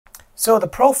So the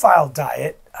profile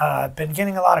diet, I've been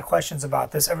getting a lot of questions about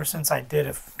this ever since I did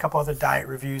a couple other diet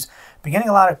reviews. Been getting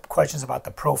a lot of questions about the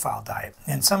profile diet.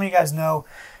 And some of you guys know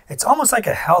it's almost like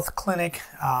a health clinic.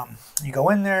 You go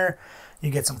in there, you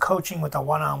get some coaching with a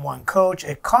one-on-one coach.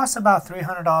 It costs about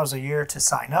 $300 a year to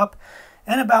sign up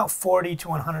and about $40 to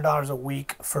 $100 a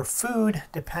week for food,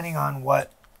 depending on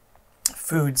what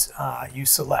foods you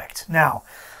select. Now,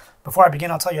 before I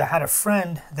begin, I'll tell you I had a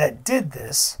friend that did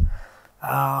this.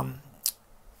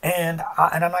 And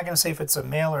I'm not going to say if it's a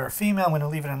male or a female. I'm going to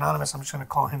leave it anonymous. I'm just going to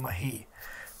call him a he.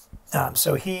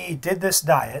 So he did this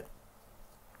diet.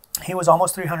 He was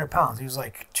almost 300 pounds. He was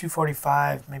like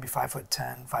 245, maybe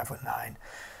 5'10", 5'9",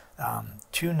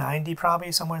 290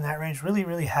 probably, somewhere in that range. Really,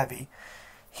 really heavy.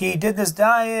 He did this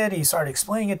diet. He started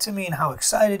explaining it to me and how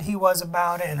excited he was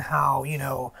about it and how,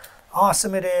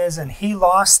 awesome it is. And he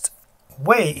lost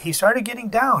weight. He started getting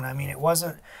down. I mean, it was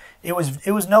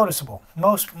noticeable.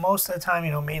 Most of the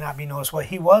time, may not be noticeable.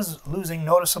 He was losing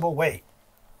noticeable weight.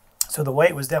 So the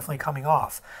weight was definitely coming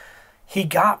off. He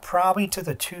got probably to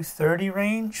the 230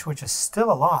 range, which is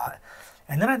still a lot.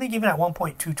 And then I think even at one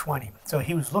point 220. So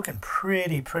he was looking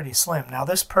pretty slim. Now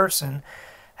this person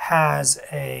has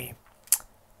a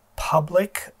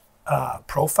public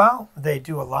profile. They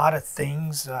do a lot of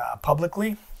things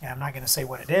publicly. I'm not going to say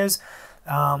what it is.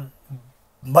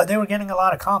 But they were getting a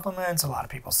lot of compliments, a lot of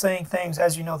people saying things.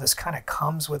 As you know, this kind of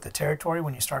comes with the territory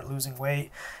when you start losing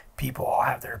weight. People all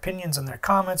have their opinions and their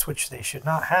comments, which they should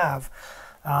not have.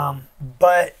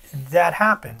 But that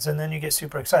happens, and then you get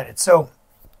super excited. So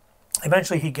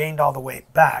eventually he gained all the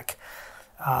weight back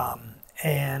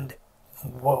and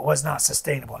was not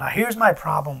sustainable. Now here's my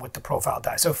problem with the profile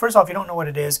diet. So first off, you don't know what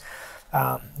it is.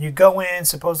 You go in,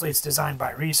 supposedly it's designed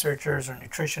by researchers or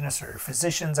nutritionists or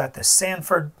physicians at the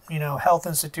Sanford, Health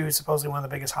Institute, supposedly one of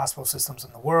the biggest hospital systems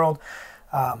in the world.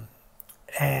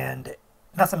 And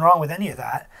nothing wrong with any of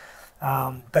that.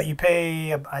 But you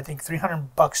pay, I think,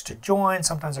 $300 to join.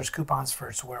 Sometimes there's coupons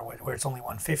for where it's only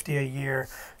 $150 a year.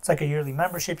 It's like a yearly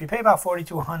membership. You pay about $40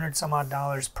 to $100 some odd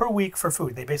dollars per week for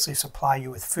food. They basically supply you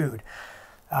with food.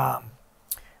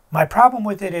 My problem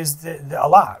with it is a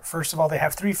lot. First of all, they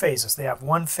have 3 phases. They have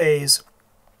one phase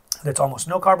that's almost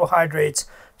no carbohydrates,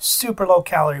 super low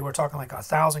calorie. We're talking like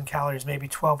 1,000 calories, maybe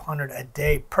 1,200 a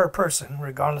day per person,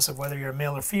 regardless of whether you're a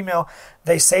male or female.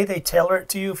 They say they tailor it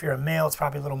to you. If you're a male, it's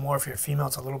probably a little more. If you're a female,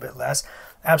 it's a little bit less.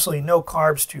 Absolutely no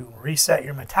carbs to reset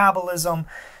your metabolism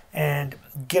and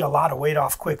get a lot of weight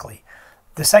off quickly.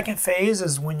 The second phase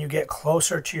is when you get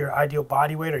closer to your ideal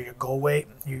body weight or your goal weight.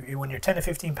 When you're 10 to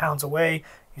 15 pounds away,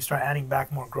 you start adding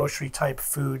back more grocery type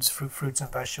foods, fruits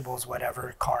and vegetables,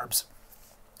 whatever, carbs.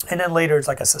 And then later it's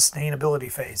like a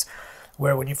sustainability phase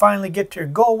where when you finally get to your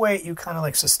goal weight, you kind of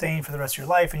like sustain for the rest of your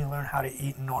life and you learn how to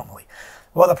eat normally.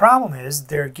 Well, the problem is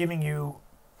they're giving you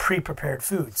pre-prepared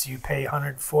foods. You pay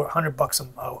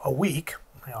 $100 a week,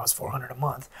 it's $400 a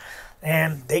month,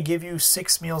 and they give you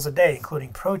 6 meals a day, including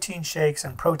protein shakes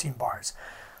and protein bars.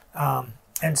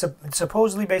 And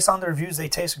supposedly, based on the reviews, they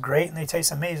taste great and they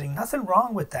taste amazing. Nothing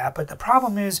wrong with that, but the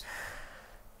problem is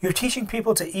you're teaching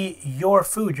people to eat your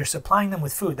food. You're supplying them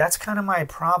with food. That's kind of my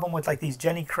problem with like these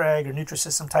Jenny Craig or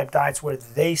Nutrisystem type diets where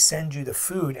they send you the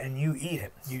food and you eat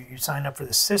it. You sign up for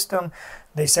the system.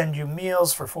 They send you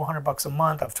meals for $400 a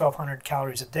month of 1,200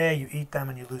 calories a day. You eat them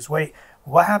and you lose weight.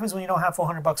 What happens when you don't have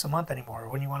 $400 a month anymore or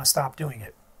when you want to stop doing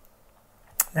it?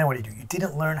 Then what do? You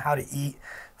didn't learn how to eat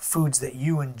foods that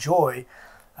you enjoy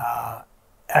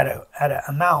at an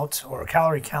amount or a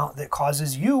calorie count that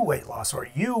causes you weight loss or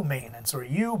you maintenance or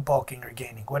you bulking or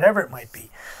gaining, whatever it might be.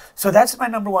 So that's my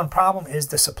number one problem is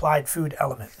the supplied food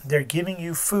element. They're giving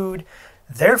you food,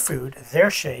 their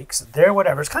shakes, their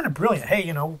whatever. It's kind of brilliant.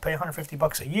 Hey, we'll pay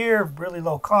 $150 a year, really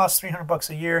low cost, $300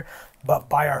 a year, but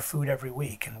buy our food every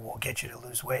week and we'll get you to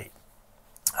lose weight.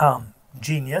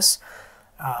 Genius.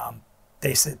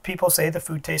 People say the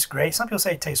food tastes great. Some people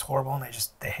say it tastes horrible and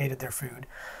they hated their food.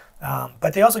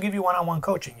 But they also give you one-on-one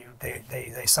coaching.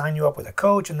 They sign you up with a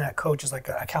coach, and that coach is like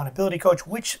an accountability coach,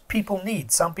 which people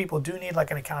need. Some people do need like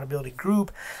an accountability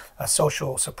group, a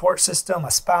social support system,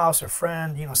 a spouse or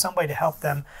friend, somebody to help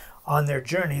them on their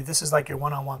journey. This is like your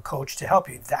one-on-one coach to help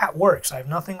you. That works. I have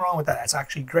nothing wrong with that. That's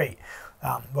actually great.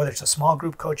 Whether it's a small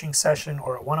group coaching session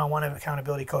or a one-on-one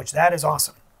accountability coach, that is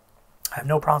awesome. I have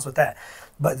no problems with that.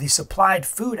 But the supplied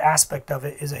food aspect of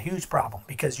it is a huge problem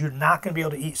because you're not going to be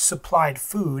able to eat supplied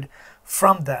food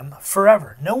from them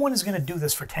forever. No one is going to do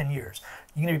this for 10 years.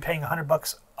 You're going to be paying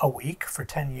 $100 a week for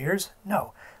 10 years?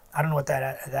 No. I don't know what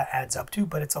that adds up to,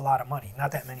 but it's a lot of money.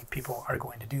 Not that many people are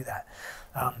going to do that.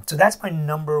 So that's my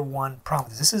number one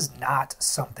problem. This is not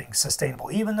something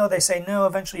sustainable. Even though they say, no,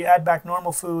 eventually you add back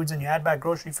normal foods and you add back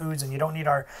grocery foods and you don't need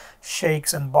our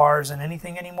shakes and bars and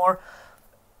anything anymore.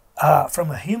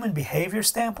 From a human behavior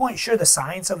standpoint, sure, the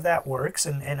science of that works,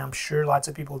 and I'm sure lots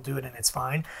of people do it and it's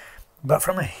fine. But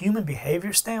from a human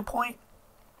behavior standpoint,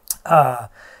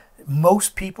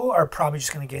 most people are probably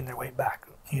just going to gain their weight back.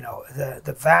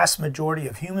 The vast majority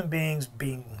of human beings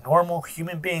being normal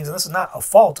human beings, and this is not a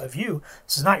fault of you,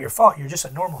 this is not your fault, you're just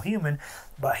a normal human,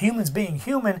 but humans being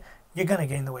human, you're going to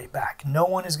gain the weight back. No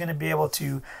one is going to be able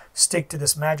to stick to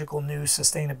this magical new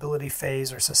sustainability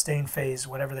phase or sustain phase,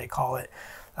 whatever they call it,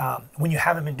 when you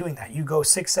haven't been doing that. You go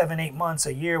 6, 7, 8 months,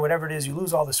 a year, whatever it is, you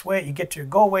lose all this weight, you get to your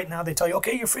goal weight, now they tell you,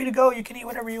 okay, you're free to go, you can eat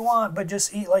whatever you want, but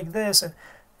just eat like this. And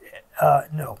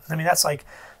no, I mean, that's like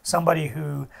somebody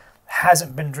who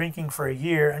hasn't been drinking for a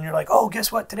year and you're like, oh,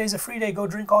 guess what, today's a free day, go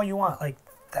drink all you want. Like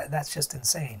that's just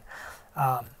insane.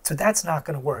 So that's not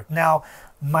going to work. Now,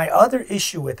 my other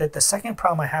issue with it, the second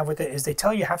problem I have with it, is they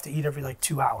tell you have to eat every like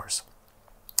 2 hours.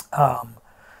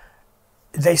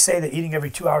 They say that eating every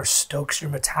 2 hours stokes your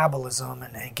metabolism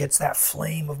and gets that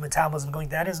flame of metabolism going.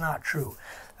 That is not true.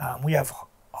 We have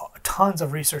tons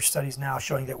of research studies now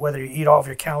showing that whether you eat all of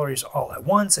your calories all at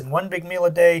once in one big meal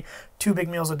a day, 2 big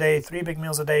meals a day, 3 big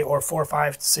meals a day, or 4,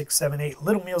 5, 6, 7, 8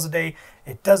 little meals a day,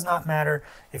 it does not matter.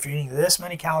 If you're eating this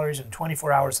many calories in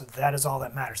 24 hours, that is all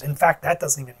that matters. In fact, that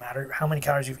doesn't even matter. How many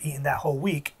calories you've eaten that whole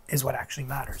week is what actually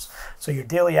matters. So your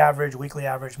daily average, weekly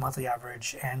average, monthly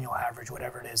average, annual average,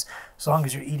 whatever it is, as long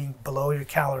as you're eating below your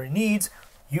calorie needs,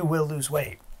 you will lose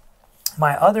weight.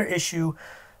 My other issue,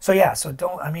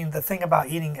 the thing about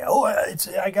eating,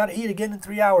 I got to eat again in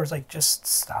 3 hours, like just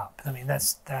stop. I mean, and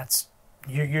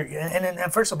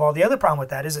first of all, the other problem with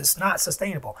that is it's not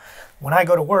sustainable. When I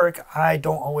go to work, I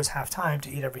don't always have time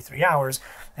to eat every 3 hours,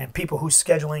 and people whose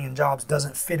scheduling and jobs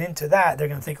doesn't fit into that, they're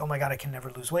going to think, oh my God, I can never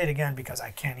lose weight again because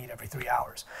I can't eat every 3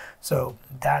 hours. So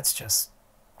that's just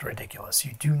ridiculous.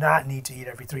 You do not need to eat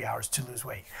every 3 hours to lose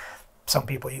weight. Some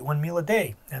people eat 1 meal a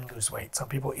day and lose weight. Some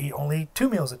people eat only 2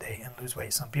 meals a day and lose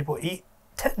weight. Some people eat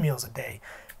 10 meals a day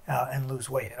and lose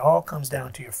weight. It all comes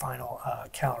down to your final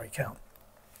calorie count.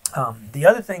 The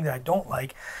other thing that I don't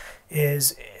like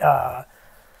is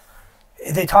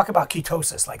they talk about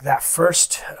ketosis, like that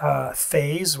first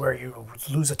phase where you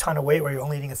lose a ton of weight, where you're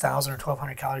only eating 1,000 or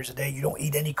 1,200 calories a day. You don't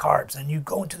eat any carbs, and you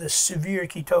go into the severe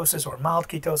ketosis or mild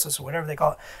ketosis or whatever they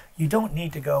call it. You don't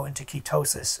need to go into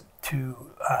ketosis to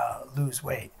lose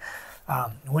weight.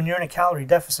 When you're in a calorie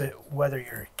deficit, whether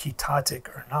you're ketotic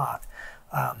or not,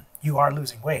 you are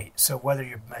losing weight. So whether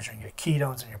you're measuring your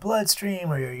ketones in your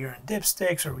bloodstream or your urine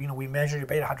dipsticks, or we measure your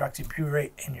beta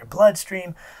hydroxybutyrate in your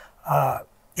bloodstream,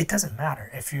 it doesn't matter.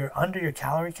 If you're under your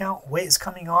calorie count, weight is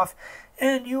coming off,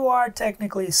 and you are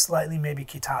technically slightly maybe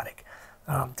ketotic,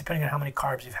 depending on how many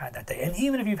carbs you've had that day. And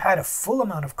even if you've had a full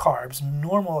amount of carbs,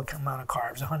 normal amount of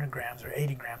carbs, 100 grams or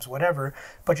 80 grams, whatever,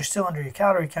 but you're still under your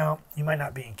calorie count, you might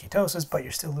not be in ketosis, but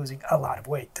you're still losing a lot of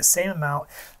weight, the same amount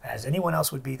as anyone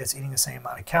else would be that's eating the same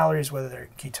amount of calories, whether they're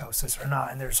in ketosis or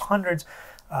not. And there's hundreds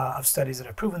of studies that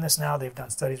have proven this now. They've done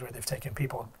studies where they've taken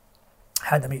people,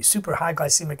 had them eat super high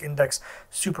glycemic index,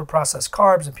 super processed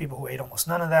carbs, and people who ate almost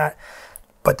none of that,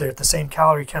 but they're at the same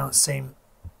calorie count, same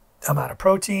amount of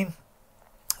protein.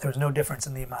 There was no difference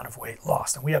in the amount of weight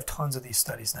lost. And we have tons of these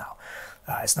studies now.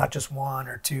 It's not just one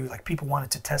or two. Like, people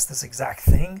wanted to test this exact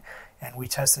thing, and we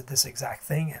tested this exact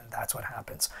thing, and that's what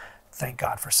happens. Thank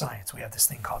God for science. We have this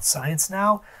thing called science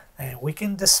now, and we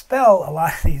can dispel a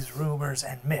lot of these rumors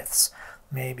and myths.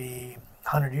 Maybe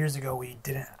 100 years ago we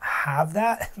didn't have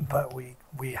that, but we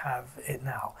have it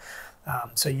now.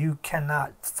 So you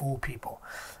cannot fool people.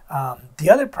 The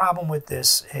other problem with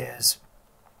this is,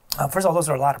 first of all, those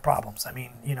are a lot of problems. I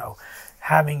mean,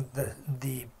 having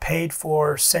the paid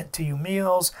for, sent to you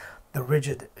meals, the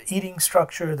rigid eating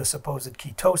structure, the supposed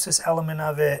ketosis element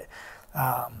of it,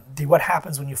 what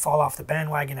happens when you fall off the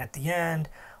bandwagon at the end,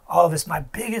 all of this. My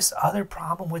biggest other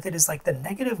problem with it is like the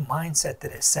negative mindset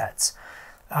that it sets.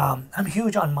 I'm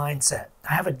huge on mindset.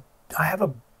 I have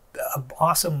a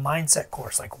awesome mindset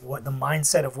course, like what the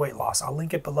mindset of weight loss. I'll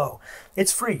link it below.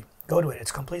 It's free. Go to it.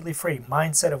 It's completely free.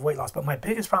 Mindset of weight loss. But my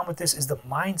biggest problem with this is the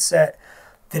mindset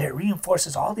that it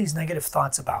reinforces all these negative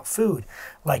thoughts about food.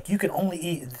 Like, you can only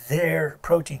eat their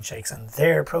protein shakes and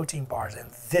their protein bars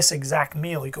and this exact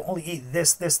meal. You can only eat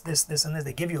this, and this.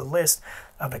 They give you a list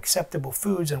of acceptable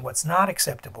foods and what's not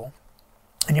acceptable.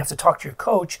 And you have to talk to your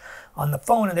coach on the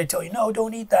phone, and they tell you, no,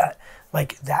 don't eat that.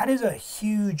 Like, that is a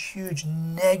huge, huge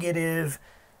negative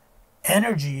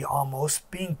energy almost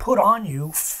being put on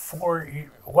you for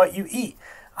what you eat.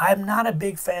 I'm not a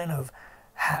big fan of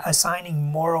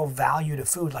assigning moral value to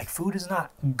food. Like, food is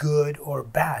not good or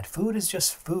bad. Food is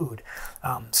just food.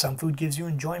 Some food gives you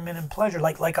enjoyment and pleasure.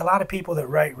 Like a lot of people that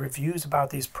write reviews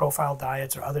about these profile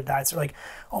diets or other diets, they're like,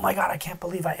 oh my God, I can't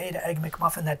believe I ate an Egg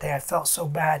McMuffin that day. I felt so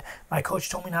bad. My coach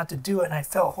told me not to do it and I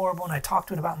felt horrible, and I talked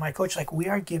to it about my coach. Like, we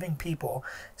are giving people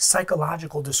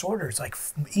psychological disorders, like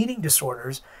eating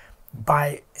disorders,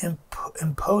 by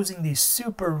imposing these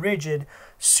super rigid,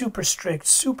 super strict,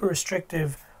 super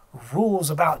restrictive rules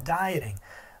about dieting.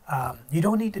 You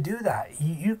don't need to do that.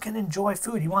 You can enjoy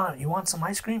food. You want some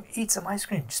ice cream? Eat some ice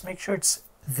cream. Just make sure it's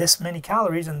this many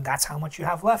calories and that's how much you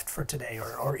have left for today.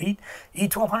 Or eat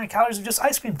 1,200 calories of just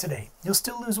ice cream today. You'll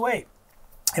still lose weight.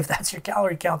 If that's your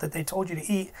calorie count that they told you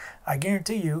to eat, I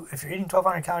guarantee you, if you're eating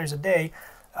 1,200 calories a day,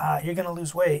 you're going to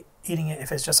lose weight eating it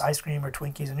if it's just ice cream or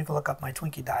Twinkies. And you can look up my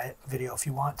Twinkie diet video if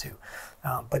you want to.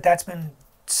 But that's been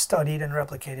studied and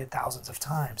replicated thousands of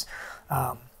times.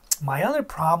 My other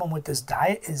problem with this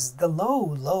diet is the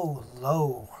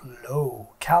low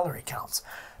calorie counts.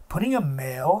 Putting a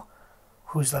male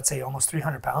who's, let's say, almost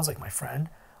 300 pounds, like my friend,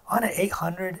 on an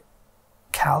 800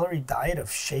 calorie diet of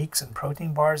shakes and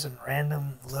protein bars and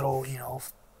random little,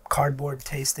 cardboard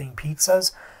tasting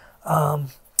pizzas,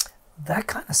 that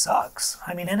kind of sucks.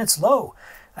 I mean, and it's low.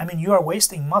 I mean, you are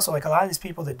wasting muscle. Like, a lot of these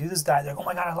people that do this diet, they're like, oh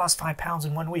my God, I lost 5 pounds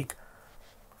in 1 week.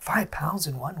 5 pounds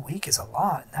in 1 week is a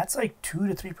lot. That's like 2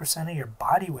 to 3% of your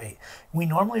body weight. We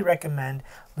normally recommend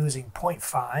losing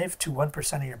 0.5 to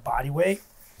 1% of your body weight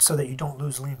so that you don't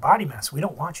lose lean body mass. We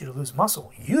don't want you to lose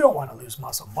muscle. You don't want to lose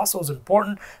muscle. Muscle is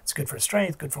important. It's good for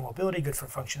strength, good for mobility, good for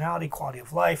functionality, quality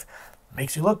of life.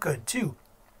 Makes you look good too.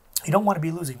 You don't want to be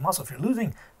losing muscle. If you're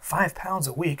losing 5 pounds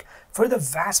a week, for the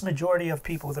vast majority of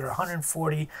people that are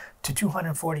 140 to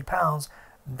 240 pounds,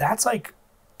 that's like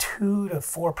 2 to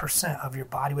 4% of your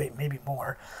body weight, maybe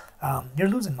more. You're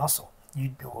losing muscle.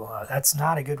 That's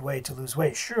not a good way to lose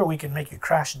weight. Sure, we can make you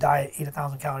crash diet, eat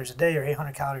 1,000 calories a day or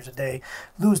 800 calories a day,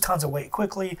 lose tons of weight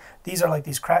quickly. These are like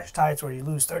these crash diets where you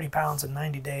lose 30 pounds in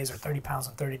 90 days or 30 pounds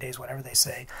in 30 days, whatever they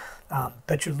say.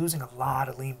 But you're losing a lot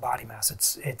of lean body mass.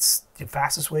 It's the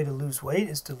fastest way to lose weight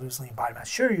is to lose lean body mass.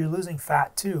 Sure, you're losing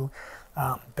fat too,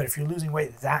 but if you're losing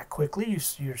weight that quickly,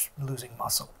 you're losing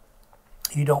muscle.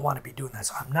 You don't want to be doing that.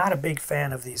 So I'm not a big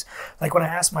fan of these. Like, when I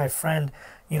asked my friend,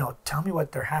 tell me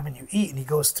what they're having you eat, and he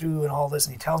goes through and all this,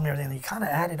 and he tells me everything, and you kind of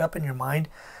add it up in your mind.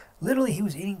 Literally, he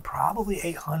was eating probably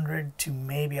 800 to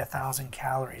maybe 1,000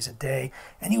 calories a day,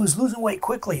 and he was losing weight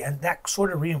quickly, and that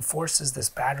sort of reinforces this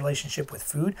bad relationship with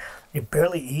food. You're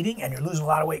barely eating, and you're losing a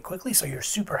lot of weight quickly, so you're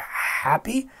super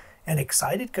happy and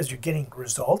excited because you're getting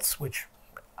results, which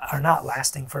are not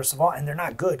lasting, first of all, and they're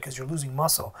not good because you're losing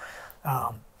muscle.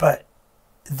 But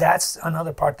that's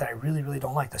another part that I really, really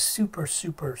don't like, the super,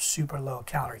 super, super low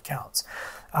calorie counts.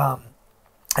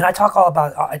 And I talk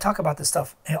about this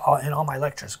stuff in all my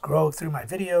lectures, grow through my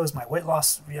videos, my weight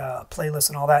loss playlist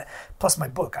and all that, plus my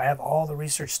book. I have all the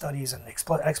research studies and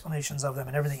explanations of them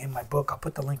and everything in my book. I'll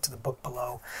put the link to the book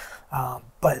below.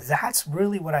 But that's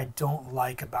really what I don't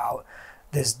like about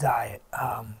this diet.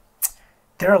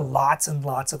 There are lots and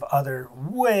lots of other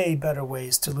way better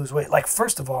ways to lose weight. Like,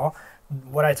 first of all,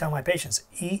 what I tell my patients,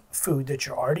 eat food that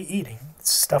you're already eating,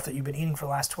 stuff that you've been eating for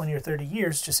the last 20 or 30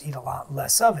 years, just eat a lot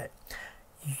less of it.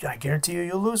 I guarantee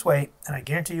you'll lose weight, and I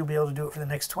guarantee you'll be able to do it for the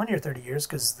next 20 or 30 years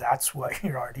because that's what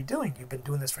you're already doing. You've been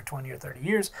doing this for 20 or 30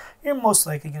 years. You're most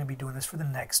likely going to be doing this for the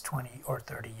next 20 or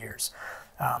 30 years.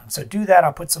 So do that.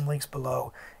 I'll put some links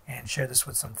below and share this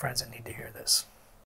with some friends that need to hear this.